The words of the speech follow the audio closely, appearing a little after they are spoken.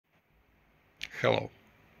Hello.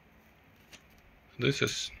 This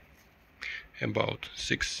is about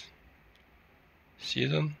 6th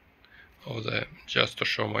season of the Just to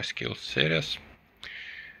Show My Skills series,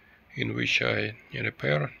 in which I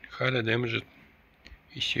repair highly damaged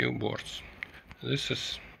ECU boards. This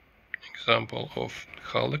is example of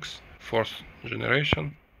Haldex 4th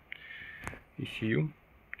generation ECU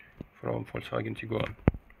from Volkswagen Tiguan.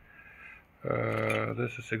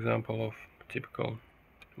 This is example of typical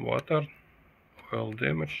water oil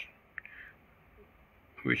damage,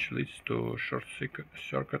 which leads to short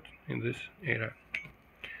circuit in this area.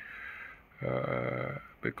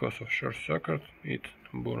 Because of short circuit, it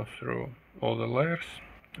burns through all the layers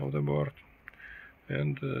of the board,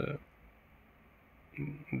 and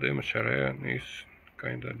damage area is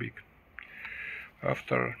kinda big.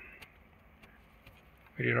 After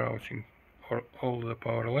rerouting all the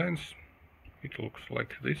power lines, it looks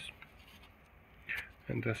like this,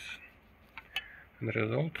 and the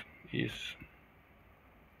result is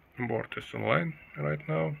board is online right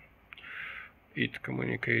now. It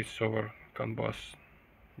communicates over CAN bus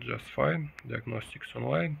just fine, diagnostics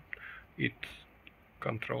online, it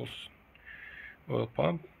controls oil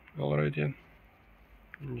pump already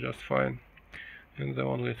just fine, and the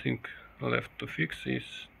only thing left to fix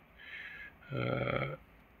is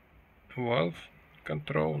valve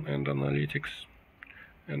control and analytics,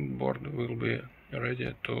 and board will be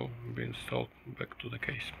ready to be installed back to the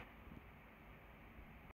case.